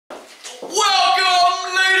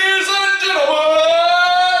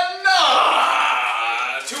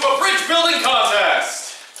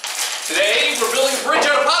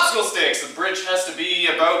be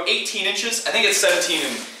about 18 inches. I think it's 17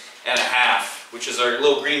 and a half, which is our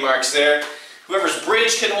little green marks there. Whoever's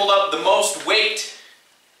bridge can hold up the most weight.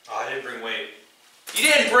 Oh, I didn't bring weight. You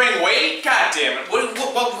didn't bring weight? God damn it. Well,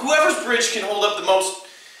 whoever's bridge can hold up the most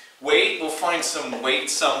weight, we'll find some weight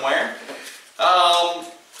somewhere.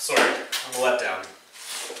 Sorry, I'm a letdown.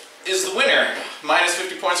 Is the winner. Minus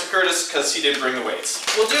 50 points for Curtis because he didn't bring the weights.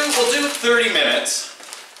 We'll do 30 minutes.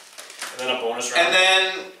 And then a bonus round. And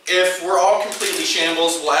then if we're all completely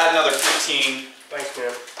shambles, we'll add another 15. Thanks,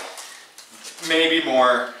 man. Maybe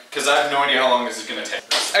more, because I have no idea how long this is going to take.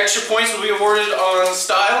 Extra points will be awarded on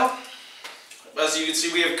style. As you can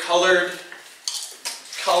see, we have colored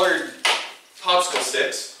popsicle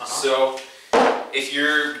sticks. So if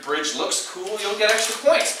your bridge looks cool, you'll get extra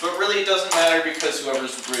points. But really it doesn't matter because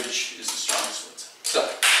whoever's bridge is the strongest wins. So,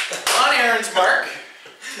 on Aaron's mark.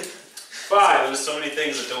 5. There's so many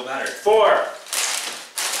things that don't matter. 4,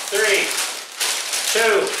 3,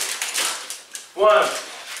 2, 1,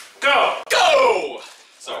 go! Go!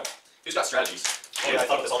 So, who's got strategies? Oh, yeah, I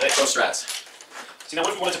thought of this all day. Go strats. See, now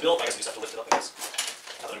what if we wanted to build? I guess we just have to lift it up, I guess.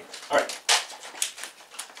 Alright.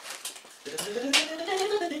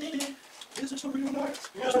 This is a real life.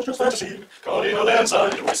 Yes, it's just fantasy. Caught in a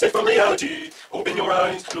landslide, you're safe from reality. Open your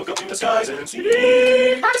eyes, look up in the skies and see.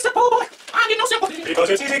 I'm a simple boy, I need no sympathy. Because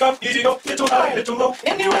it's easy come, little high, little low.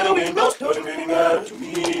 Anywhere the wind blows, doesn't really matter to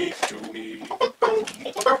me, just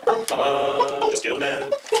kill the man,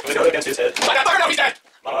 with a gun against his head. I got fired, no, he's dead!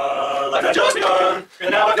 My life had just begun,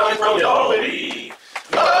 and now I've gone and thrown it all away.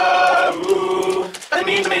 Ooh, I didn't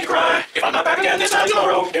mean to make you cry. If I'm not back again this time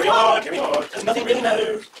tomorrow, carry on, cause nothing really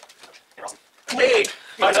matters. Wait,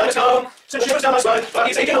 my time has come, send shivers down my spine,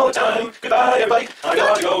 body's aching all the time. Goodbye, everybody, I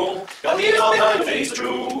gotta go. Gotta leave it all behind to face the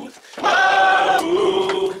truth.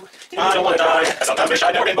 Ooh, I don't wanna die, I sometimes wish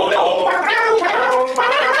I'd never been born at all.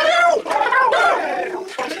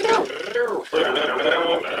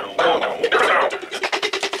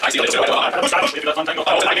 I see a little bit of push, if that's one time,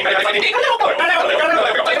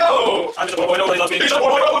 I'm just a poor boy, nobody loves me. He's a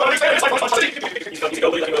poor boy, nobody understands. He's got to go,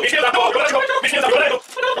 let him go. He's here, let go, let go. He's here, let go, let go.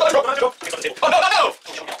 Oh, no, no, no!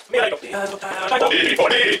 Me, I go. That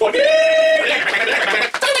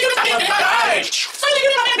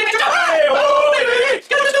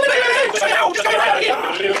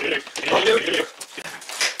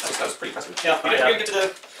was pretty impressive. Yeah, we didn't get to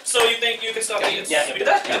the... So you think you can stop me? Yeah, we did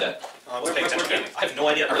that. We did that. We're paying attention. I have no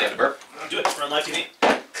idea. I really have to burp. Do it. We're on live TV.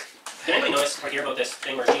 Did anybody notice or hear about this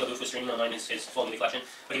thing where Sheila Booth was streaming online his full movie collection,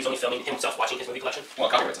 but he was only filming himself watching his movie collection? Well,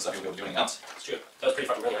 copyrights and stuff, you'll be able to do anything else. It's true. That was pretty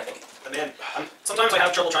fucking brilliant, I think. The man, sometimes I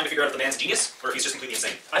have trouble trying to figure out if the man's genius or if he's just completely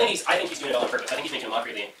insane. I think he's doing it all on purpose. I think he's making a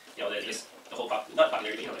mockery of the whole not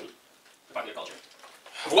popularity, but you know what I mean, the popular culture.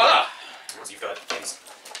 Voila! Once you've got things,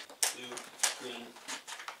 blue, green,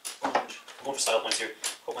 orange. I'm going for style points here.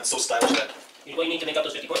 Oh, mine's so stylish that. Well, you need to make up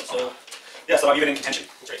those 50 points, so. Yeah, so I'll give it in contention.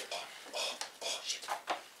 That's right. Oh, shit.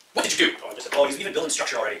 What did you do? Oh, he's even building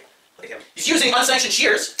structure already. Look at him. He's using unsanctioned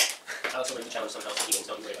shears. I'll also break the challenge somehow, so he can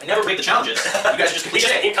something great. I never break the challenges. You guys are just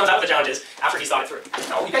completely. He comes out with the challenges after he's thought it through.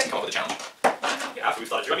 No, you guys can come up with a challenge. Yeah, after we've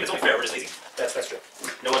thought it through. I mean, it's only fair, we're just lazy. That's true.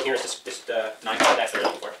 No one here is just nine. That's what they're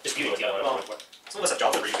looking for. Disputing with the other one. Well, some of us have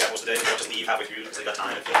jobs that we get most of the day. They don't just leave halfway through because they've got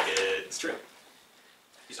time and feel like it. It's true.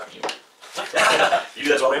 He's talking to you. You do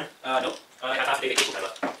that as well, Aaron? No. I have half a day vacation time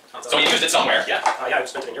left. So you used it somewhere? Yeah. Yeah, I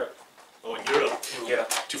spent it in Europe. Oh, in Europe? In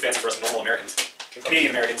Europe. Too fancy for us normal Americans.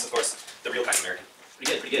 Canadian Americans, of course. The real kind of American.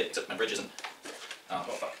 Pretty good. Except my bridge isn't. Oh,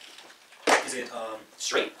 fuck. Is it,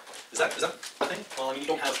 straight? Is that a thing? Well, I mean, you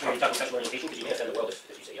don't have... Are you talking sexual orientation? Because you may offend the world if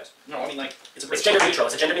you say yes. No, I mean, like, it's a bridge. It's gender neutral.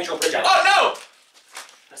 It's a gender neutral bridge. Oh, no!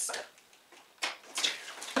 That's a sucker.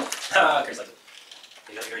 Chris likes it.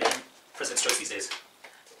 You got to hear President's choice these days.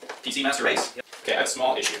 PC Master Race? Yep. Okay, I have a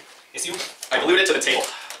small issue. Issue? I glued it to the table.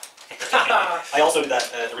 I also did that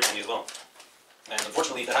originally as well. And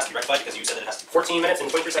unfortunately, that has to be rectified because you said that it has to be 14 minutes and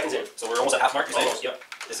 23 seconds in. So we're almost at half mark, you say? Almost, yep.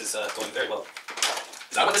 This is going very well.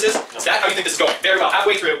 Is that what this is? No. Is that how you think this is going? Very well.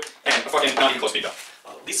 Halfway through, and a fucking not even close speed though.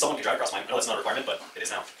 At least someone can drive across mine. I know that's not a requirement, but it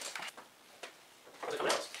is now. How's it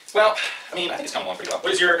coming out? Well, I mean, I think it's coming along pretty well.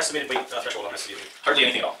 What is your estimated weight threshold on this? Hardly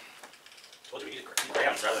anything at all. Told you we needed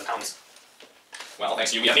grams rather than pounds. Well,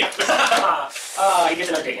 thanks to you, we have you. He gets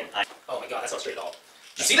another dig in. Oh my god, that's not straight at all.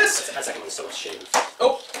 Did you see this? That second one is so much shit.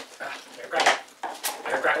 Oh! Air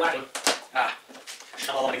crack lacking.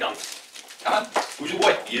 Come on, let me come. Come on. Who's your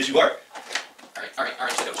boy? He is you are. Alright,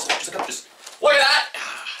 just look up. Just look at that!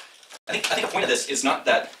 I think the point of this is not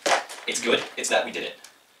that it's good, it's that we did it.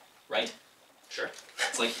 Right? Sure.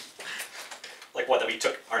 It's like what, that we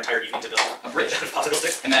took our entire evening to build a bridge out of popsicle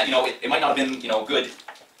sticks? And that, it might not have been, good,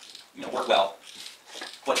 work well.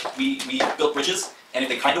 but we built bridges, and if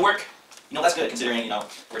they kind of work, you know, that's good, considering, you know,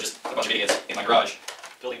 we're just a bunch of idiots in my garage.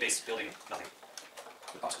 Building nothing.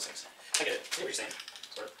 With popsicle sticks. I get it. I get what you're saying.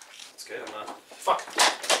 Sort of. That's good, Fuck.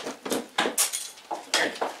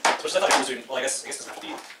 Aaron, so just I thought you were doing, well, I guess it doesn't have to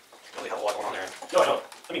be, really have a lot going on there. No, I don't.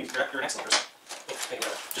 I mean, you're an excellent person. Thank you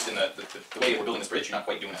very much. just in the way we're building this bridge, you're not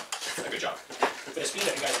quite doing a good job. For the speed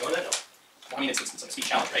that you guys are going at, though. Well, I mean, it's a speed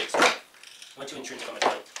challenge, right? So, Why too intrinsic on my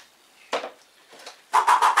time?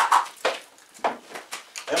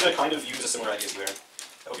 I'm going to kind of use a similar idea as you, Aaron.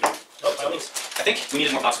 That would be Oh, by all means. I think we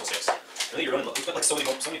needed more popsicle sticks. Really, you're running low. We've got like so many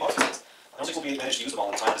popsicle sticks. I don't think we'll be managed to use them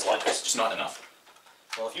all in time this line. It's just not enough.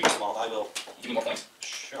 Well, if you use them all, I will. Give me more points.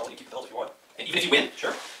 Sure, I'll let you keep the belt if you want. And even if you win,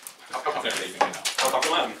 Sure. how confident are you going to win now? How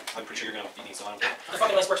confident am I? I'm pretty sure you're going to beat me, so I don't care. What the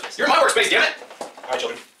fucking nice workspace. You're in my workspace, damn it! Alright,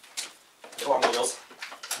 children. Get along, little girls.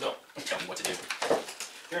 No. Tell me what to do.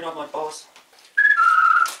 You're not my boss.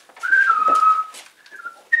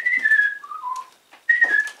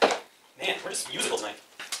 Man, we're just musical tonight.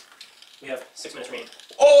 We have 6 minutes remaining.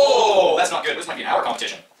 Oh, that's not good. This might be an hour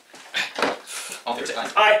competition. On Thursday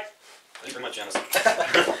night. Hi! Thank you very much, Janice.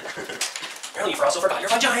 Apparently you also forgot your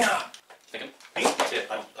vagina! Thinking? Me? Yeah,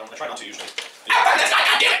 I try not to usually. Ah, that's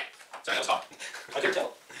God damn it! Sorry, that was hot. I dare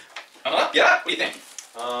tell. Yeah? What do you think?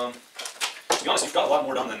 To be honest, you've got a lot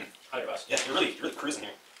more done than Either of us. Yeah, you're really cruising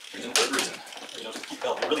here. Reason for reason. You know, to keep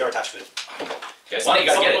belt. You really are attached to it. Okay, so you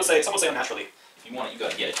gotta get it. Some would say unnaturally. If you want it, you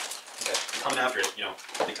gotta get it. Okay, I'm coming after it, you know,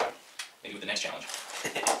 big time. Maybe with the next challenge.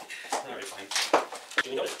 Alright, fine.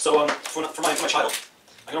 So, for my child,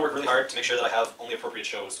 I'm gonna work really hard to make sure that I have only appropriate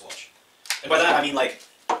shows to watch. And by that, I mean like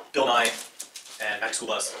Bill Nye and Magic School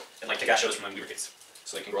Bus and like kick-ass shows from when we were kids.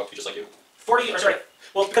 So they can grow up to be just like you. 40, or sorry.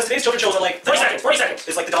 Well, because today's children's shows are like 40 seconds. 40 seconds.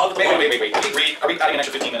 It's like the dog with the ball. Wait. We agreed. Are we adding an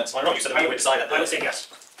extra 15 minutes? Well, I don't know. You said that we would decide that. I would say yes.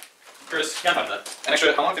 Chris? Yeah, I'm fine with that. An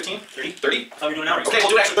extra, how long? 15? 30? 30? I thought we were doing an hour. Okay, we'll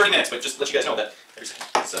do an extra 30 minutes, but just let you guys know that every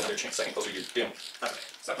second is another second closer to your doom. Okay.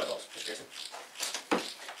 Suck my balls. Just Jason.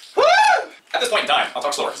 Woo! At this point in time, I'll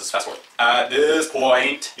talk slower because it's fast forward. At this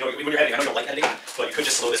point... You know, when you're editing, I know you don't like editing, but you could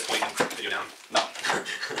just slow this point and the video down. No.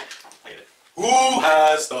 I get it. Who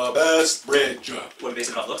has the best bridge? What,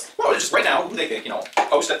 based it off looks? Well, just right now, who they think, you know,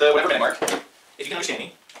 post at the whatever minute mark. If you can understand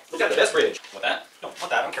me, who's got the best bridge? What that? No, not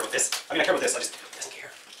that. I don't care about this. I mean, I care about this. I just... It doesn't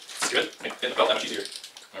care. It's good. Make the belt that much easier.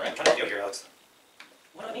 Alright. I'm trying to help you out here, Alex.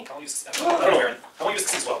 What do I mean? I want to use this. I don't know, Aaron. I want to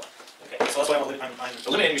use this as well. Okay, so that's why I'm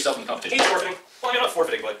Eliminating yourself from the competition. He's forfeiting. Well, you're not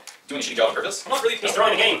forfeiting, but Doing a shitty job on purpose. I'm not really... He's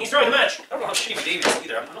throwing the game. He's throwing the match. I don't know how shitty my game is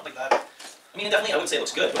either. I'm not like that. I mean, definitely, I would say it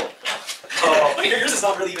looks good, but... Oh, I mean, yours is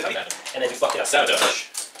not really even... I mean, And then you fucked it up. Sabotage.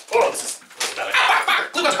 oh, this is bad. Fire!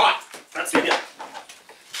 Glue guns are hot! That's the idea.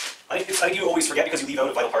 I think you always forget because you leave out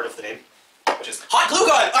a vital part of the name, which is... Hot glue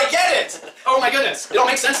gun! I get it! Oh my goodness, it all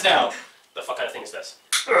makes sense now. The fuck kind of thing is this?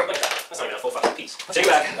 Look at that. That's not even a full fucking piece. Take it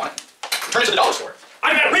back. Return it to the dollar store.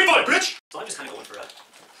 I got a refund, bitch! So I'm just kind of going for a...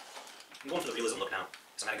 I'm going for the realism look now,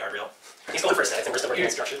 because I'm at a guardrail. He's going for a set. I think we're still working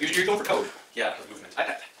on structure. You're going for code. Yeah. Of movement.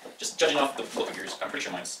 Just judging off the look of yours, I'm pretty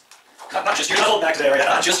sure mine's... Not just yours. You're not holding back today, right?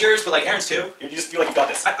 Not just yours, but like Aaron's too. You just feel like you got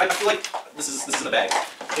this. I feel like this is in the bag.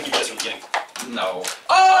 I think you got this from the beginning. No.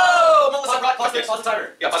 Oh! Melissa, Pause the timer.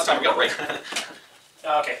 Yeah, pause the time. We got a break.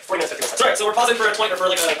 Okay, 40 minutes, 50 minutes. Sorry, so we're pausing for a 20 or for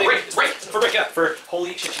like a big Break. It's break. For a break, yeah. For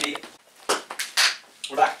holy shit, shitty.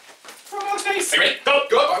 We're back. Are you ready? Go!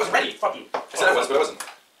 Go! I was ready. Fuck you. I said I was, but I wasn't.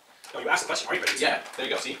 No, you asked the question. Are you ready? Yeah, there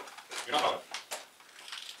you go. See? You're not wrong.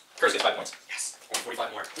 First gets 5 points. Yes. Only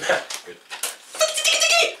 45 more. Good.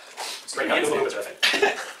 Straight out of the movie was perfect.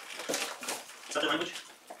 Is that their language?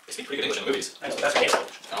 They speak pretty good English in the movies. That's my name.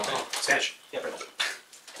 Okay. Spanish. Yeah, pretty much.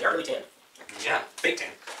 They are really tan. Yeah. Fake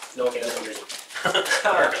tan. No, okay, that's from Jersey.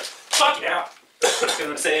 America. Fuck yeah!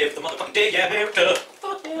 Gonna save the motherfucking day, yeah, America.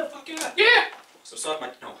 Fuck yeah, fuck yeah. Yeah! So suck my...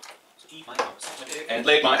 No. So eat my... Suck my dick. And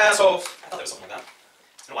lick my asshole. I thought there was something like that.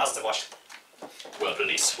 It's been a while since I watched World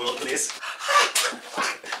Police. World Police.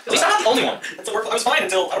 At least I'm not the only one. It's a work. I was fine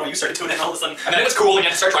until, I don't know, you started doing it and all of a sudden... And then it was cool and you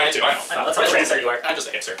had to start trying it too. I know. That's how much answer you are. I'm just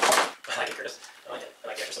a hipster. I like it, Curtis. I like it. I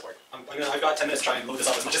like extra support. I've got 10 minutes to try and load this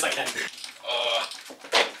up as much as I can.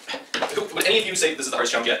 Would any of you say this is the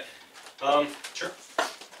hardest challenge yet? Sure.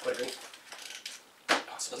 Would agree.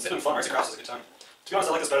 It's been fun. Arts and crafts is a good time. To be honest,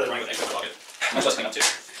 I like this better than running with eggs in my pocket. Much less clean up too.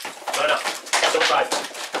 Not enough. Still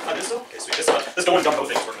 5. I do so? Okay, sweet. This no one gumbo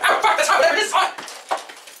thing is working. Ah, fuck, that's hot, whatever it is, hot!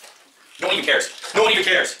 No one even cares. No one even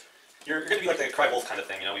cares. You're gonna be like the cry wolf kind of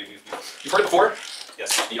thing, you know? You've heard it before?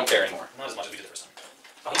 Yes. You don't care anymore. Not as much as we did the first time.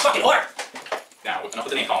 Oh, you fucking whore! Now, enough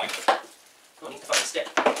with the name calling. Oh, need the fucking stick.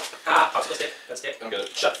 Ah, popsicle stick. That stick. I don't get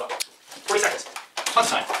it. Shut the fuck up. 40 seconds. Tons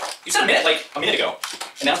of time. You said a minute, like a minute ago.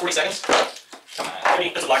 And now it's 40 seconds? Come on. I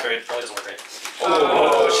mean, it's a blackberry. It probably doesn't work right.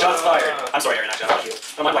 Oh, shots fired. I'm sorry, Aaron, actually, I thought you.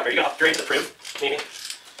 Oh, my Blackberry, you gonna upgrade to the Prim? Maybe.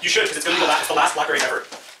 You should, because it's gonna be the last Blackberry ever.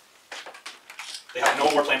 They have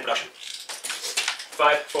no more planned production.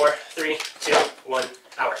 5, 4, 3, 2, 1,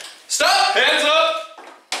 hour. Stop! Hands up!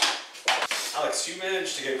 Alex, you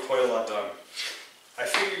managed to get quite a lot done. I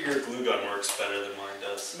figure your glue gun works better than mine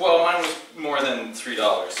does. Well, mine was more than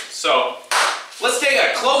 $3. So, let's take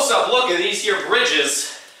a close-up look at these here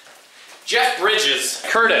bridges. Jeff Bridges.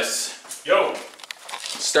 Curtis. Yo.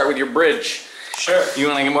 Start with your bridge. Sure. You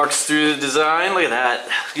want to walk us through the design? Look at that.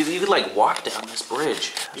 You could like walk down this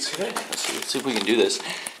bridge. You could. Let's see if we can do this.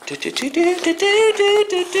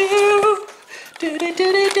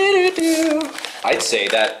 I'd say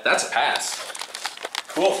that's a pass.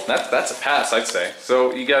 Cool. That's a pass, I'd say.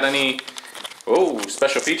 So you got any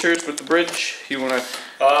special features with the bridge you wanna?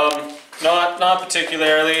 Not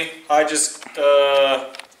particularly. I just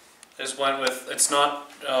went with, it's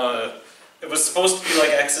not, it was supposed to be like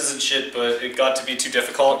X's and shit, but it got to be too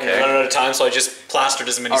difficult and Okay. I ran out of time, so I just plastered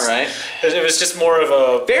as many. Alright. It was just more of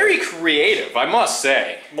a, Very creative, I must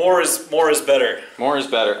say. more is better. More is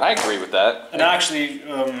better. I agree with that. And actually,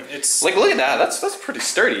 it's... Like, look at that. That's pretty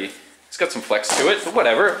sturdy. It's got some flex to it, but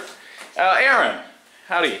whatever. Aaron,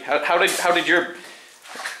 howdy. How did your?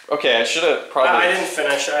 Okay, I should have probably. I didn't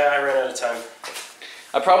finish. I ran out of time.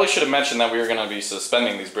 I probably should have mentioned that we were going to be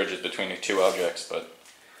suspending these bridges between the two objects, but.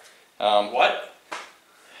 What?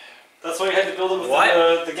 That's why you had to build it with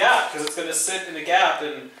the gap, because it's going to sit in a gap,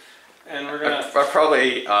 and we're going to... I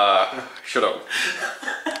probably should have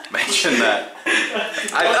mentioned that.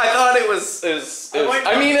 I thought it was.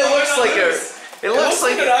 I mean, it looks like a. It looks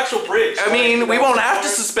like an actual bridge. I mean, we won't have to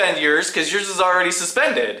suspend yours because yours is already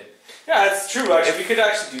suspended. Yeah, that's true. Actually, we could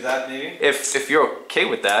actually do that maybe. If you're okay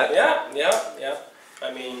with that. Yeah.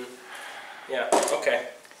 I mean, yeah, okay.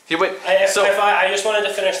 Yeah, but, If I just wanted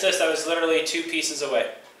to finish this, I was literally 2 pieces away.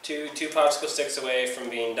 Two popsicle sticks away from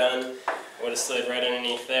being done. Would have slid right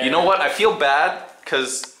underneath there. you know what? I feel bad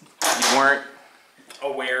because you weren't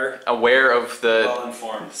Aware. of the. Well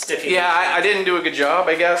informed. Sticky. Yeah, I didn't do a good job,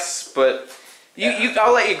 I guess, but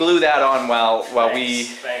I'll let you glue that on while we.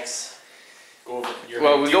 Thanks. Go over.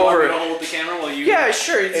 Well, we go over. To hold the camera while you Yeah,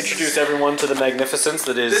 sure. introduce everyone to the magnificence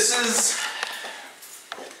that is. This is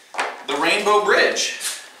the Rainbow Bridge.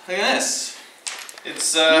 Look at this.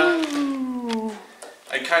 It's I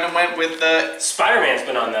kind of went with the Spider-Man's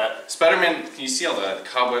been on that. Spider-Man. You see all the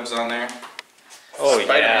cobwebs on there? Oh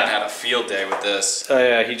Spider-Man had a field day with this. Oh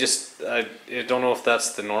yeah, he just. I don't know if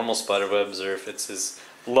that's the normal spiderwebs or if it's his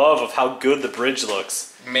love of how good the bridge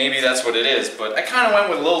looks. Maybe that's what it is, but I kind of went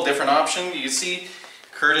with a little different option. You can see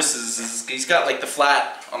Curtis he's got like the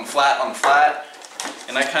flat on flat on flat,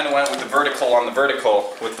 and I kind of went with the vertical on the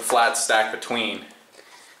vertical with the flat stacked between.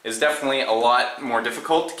 It's definitely a lot more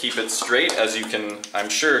difficult to keep it straight, as you can, I'm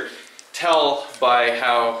sure, tell by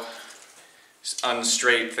how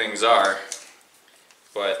unstraight things are.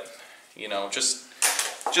 But, you know, just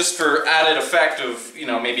for added effect of, you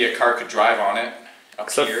know, maybe a car could drive on it up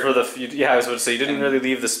Except here. for I was about to say you didn't really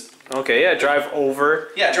leave this. Okay, yeah, drive over.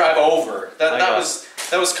 Yeah, drive over. That guess.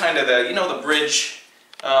 was kind of the, you know, the bridge.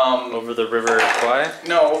 Over the River Kwai?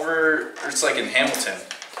 No, over. It's like in Hamilton.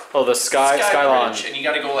 Oh, the Sky Lawn. Bridge, and you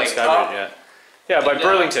got to go like Sky up. Bridge, yeah. Yeah, by And,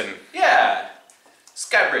 Burlington. Yeah,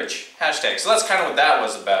 Sky Bridge hashtag. So that's kind of what that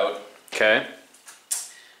was about. Okay.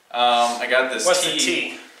 I got this What's T. the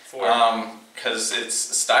T for? Because it's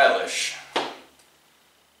stylish.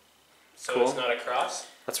 So cool. it's not a cross?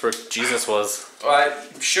 That's where Jesus was. Well,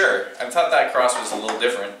 sure. I thought that cross was a little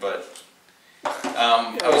different, but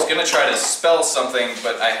I was gonna try to spell something,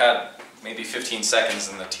 but I had maybe 15 seconds,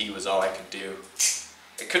 and the T was all I could do.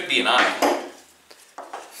 It could be an I.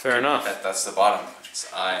 Fair enough. That's the bottom. It's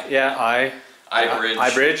I. Yeah, I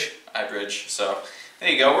bridge. I bridge. So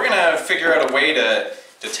there you go. We're gonna figure out a way to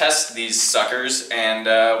test these suckers, and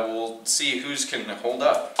we'll see who's can hold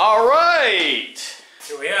up. All right.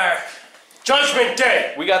 Here we are. Judgment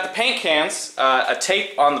Day! We got the paint cans. A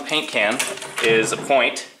tape on the paint can is a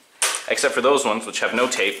point, except for those ones which have no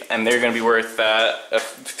tape, and they're going to be worth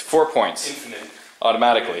 4 points. Infinite.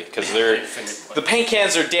 Automatically, because they're the paint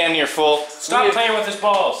cans are damn near full. Stop playing with his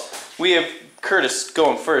balls. We have Curtis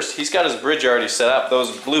going first. He's got his bridge already set up.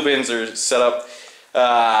 Those blue bins are set up.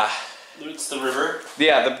 It's the river.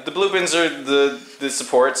 Yeah, the blue bins are the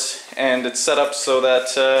supports, and it's set up so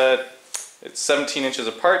that it's 17 inches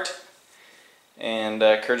apart. And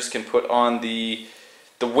Curtis can put on the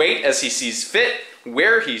weight as he sees fit,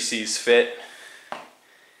 where he sees fit,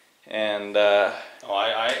 and I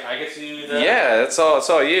get to do that. yeah, it's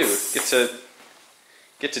all you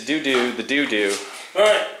get to do the do.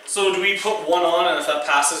 Alright, so do we put one on, and if that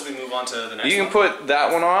passes, we move on to the next one? You can put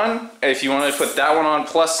that one on, if you want to put that one on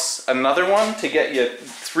plus another one to get you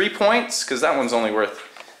 3 points, because that one's only worth,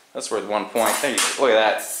 that's worth 1 point. There you go. Look at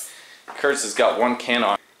that. Curtis has got 1 can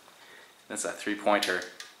on. That's that 3-pointer.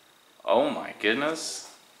 Oh my goodness.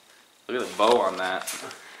 Look at the bow on that.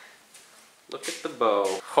 Look at the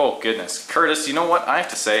bow. Oh goodness. Curtis, you know what? I have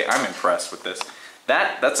to say, I'm impressed with this.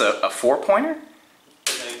 That's a 4-pointer?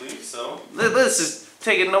 I believe so. This is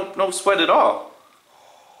taking no sweat at all.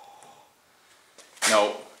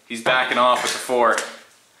 No, he's backing off with the 4.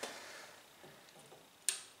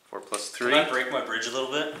 4 plus 3. Can I break my bridge a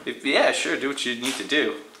little bit? Yeah, sure, do what you need to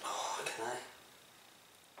do. Oh, can I?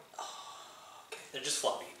 Oh, okay. They're just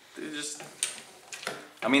floppy.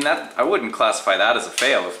 I mean, that I wouldn't classify that as a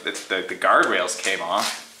fail if the guardrails came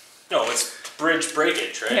off. No, it's bridge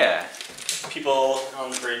breakage, right? Yeah. People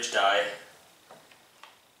on the bridge die.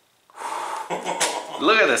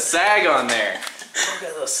 Look at the sag on there. Look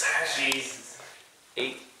at those sags. Jesus.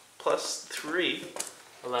 8 plus 3.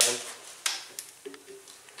 11.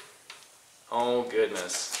 Oh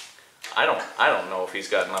goodness. I don't know if he's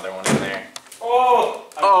got another one in there. Oh!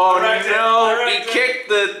 Oh no! He kicked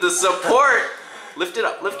the support. Lift it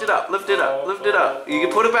up. Lift it up. Lift it up. Lift it up. You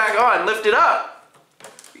can put it back on. Lift it up.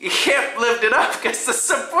 You can't lift it up because the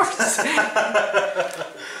support's.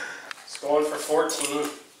 It's going for 14.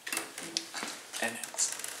 And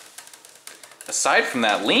it's, aside from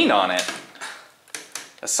that lean on it,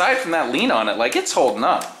 like it's holding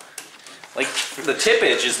up. Like the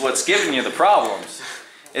tippage is what's giving you the problems.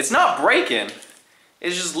 It's not breaking,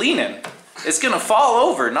 it's just leaning. It's gonna fall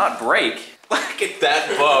over, not break. Look at that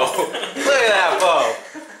bow. Look at that bow.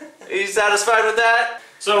 Are you satisfied with that?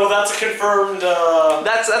 So that's a confirmed,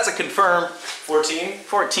 That's a confirmed 14?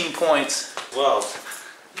 14 points. Well,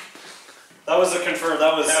 that was a confirmed,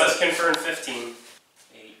 That was confirmed 15.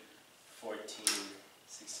 8, 14,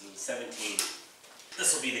 16, 17.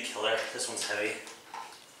 This will be the killer. This one's heavy.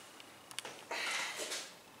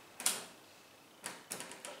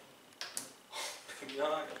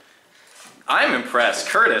 I'm impressed.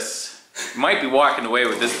 Curtis might be walking away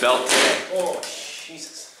with this belt today. Oh,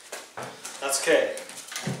 Jesus. That's okay.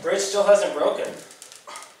 Bridge still hasn't broken.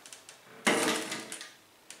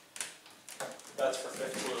 That's for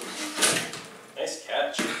 15. Nice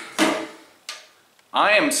catch.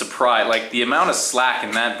 I am surprised, like the amount of slack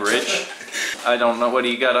in that bridge. I don't know, what do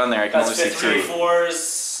you got on there? I can That's only see 2. 3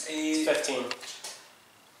 4s, 8. It's 15.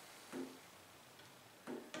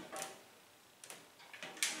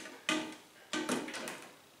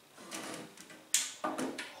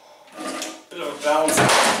 Bit of a balance.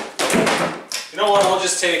 You know what? I'll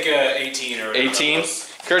just take 18 or 18?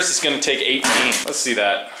 Curtis is going to take 18. Let's see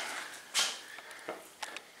that.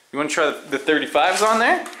 You want to try the 35s on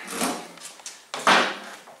there?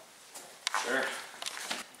 Sure.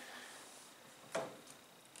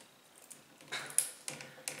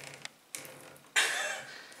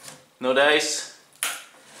 No dice?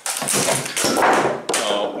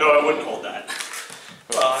 No. No, I wouldn't hold that.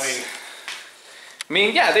 Well, I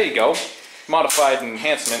mean, yeah, there you go. Modified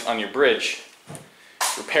enhancement on your bridge.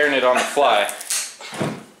 Repairing it on the fly.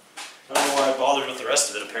 I don't know why I bothered with the rest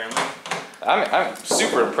of it, apparently. I'm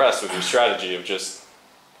super impressed with your strategy of just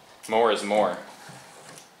more is more.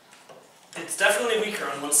 It's definitely weaker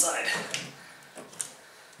on one side.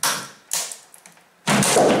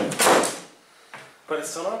 But it's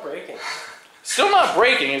still not breaking. Still not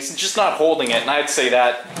breaking, it's just not holding it, and I'd say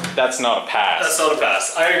that's not a pass. That's not a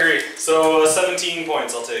pass. I agree. So 17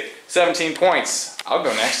 points I'll take. 17 points. I'll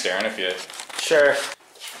go next, Darren, if you... Sure.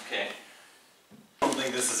 Okay. I don't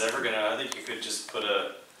think this is ever gonna, I think you could just put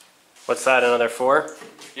a... What's that, another 4?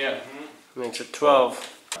 Yeah. Makes it 12.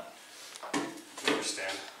 I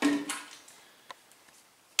understand.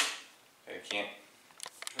 I can't...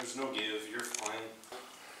 There's no give, you're fine.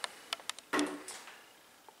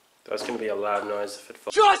 That's gonna be a loud noise if it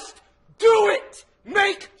falls. Just do it!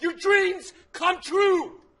 Make your dreams come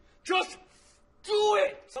true! Just do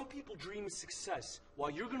it! Some people dream of success, while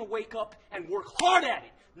you're gonna wake up and work hard at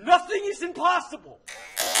it. Nothing is impossible!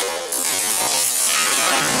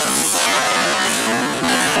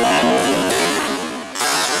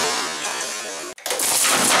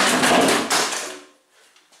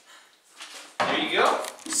 There you go.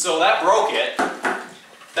 So that broke it.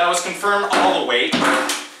 That was confirmed all the weight.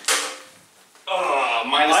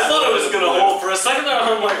 Minus I thought it was gonna blue. hold. For a second there,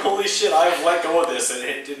 I'm like, holy shit, I've let go of this and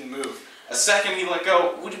it didn't move. A second he let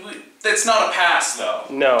go. That's not a pass though.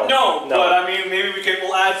 No. No, but I mean, maybe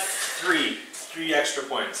we'll add 3 extra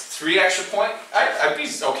points. 3 extra point? I'd be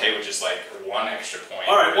okay with just like 1 extra point.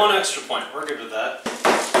 Alright, 1 extra point. We're good with that.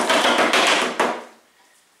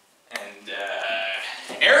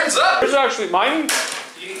 turns up. There's actually mine.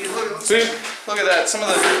 See, look at that. Some of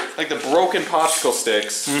the like the broken popsicle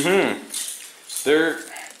sticks. They're.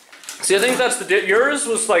 See, I think that's the yours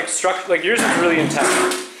was like yours was really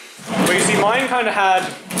intense. But you see, mine kind of had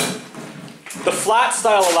the flat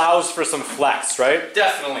style allows for some flex, right?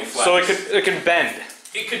 Definitely flex. So it can bend.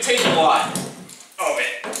 It could take a lot of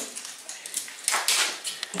it.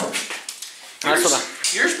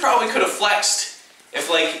 Yours probably could have flexed if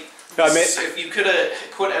like if you could have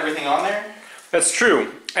put everything on there. That's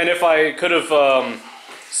true. And if I could have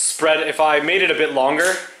if I made it a bit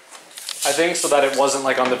longer, I think, so that it wasn't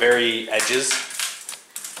like on the very edges.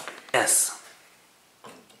 Yes.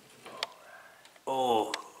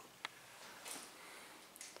 Oh.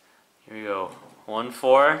 Here we go.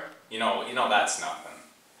 1-4. You know that's nothing.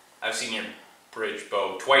 I've seen your bridge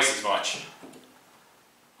bow twice as much.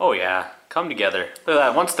 Oh yeah, come together. Look at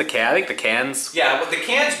that. Once I think the cans. Yeah, but the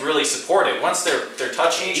cans really support it. Once they're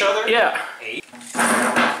touching each other. Yeah.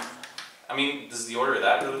 I mean, does the order of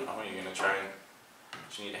that really? Oh, you're gonna try and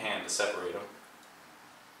you need a hand to separate them.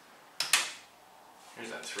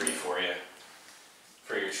 Here's that 3 for you,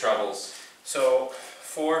 for your troubles. So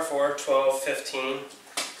 4, 4, 12, 15,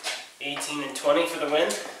 18, and 20 for the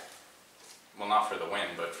win. Well, not for the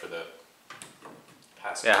win, but for the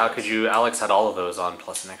pass. Yeah, how could you? Alex had all of those on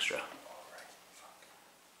plus an extra.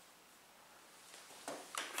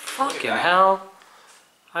 Fucking hell.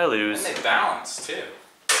 I lose. And they balance too.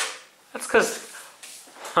 That's because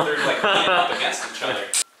they're like leaning up against each other.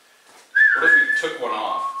 What if you took one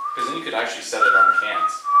off? Because then you could actually set it on the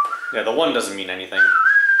cans. Yeah, the one doesn't mean anything.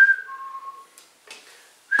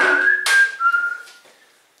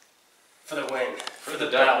 For the win. For the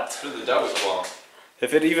belt. For the double claw.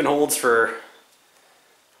 If it even holds for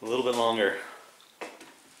a little bit longer.